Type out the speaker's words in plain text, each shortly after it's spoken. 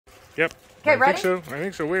Yep. Okay, ready? I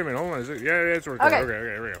think so. Wait a minute. Hold on. Is it? Yeah, it's right Okay. there.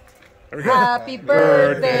 Okay, here we go. There we go. Happy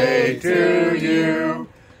birthday to you.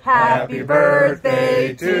 Happy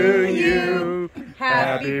birthday to you.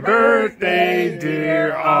 Happy birthday,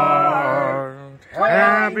 dear Art.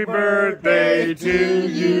 Happy birthday to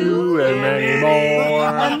you and many more.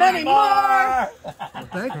 And many more.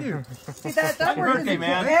 Thank you. See, that worked. Birthday,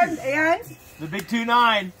 man. And The big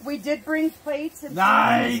 2-9. we did bring plates and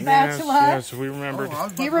Nice. spatula. Yes, we remembered.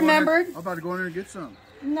 He remembered? I'm about to go in there and get some.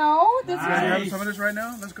 No, this Can I have is. some of this right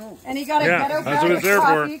now? Let's go. And he got a Yeah, ghetto that's what it's there for.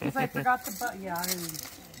 coffee because I forgot the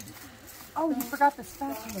Oh, you forgot the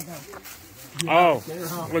spatula though.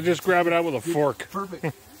 Oh, we'll just grab it out with a fork.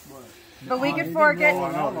 Perfect. But we can fork it.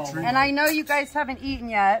 And I know you guys haven't eaten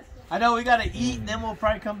yet. I know we got to eat, and then we'll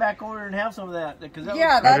probably come back over and have some of that. Cause that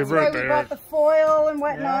Yeah, was that's Happy why we birthday, brought the foil and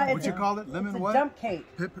whatnot. Yeah. What you call it? Lemon It's a what? dump cake.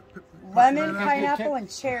 Lemon Lemon, pineapple, and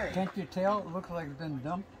cherry. Can't you tell? It looks like it's been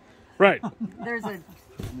dumped. Right. There's a.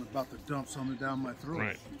 I'm about to dump something down my throat.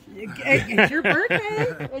 Right. It's your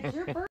birthday. It's your birthday.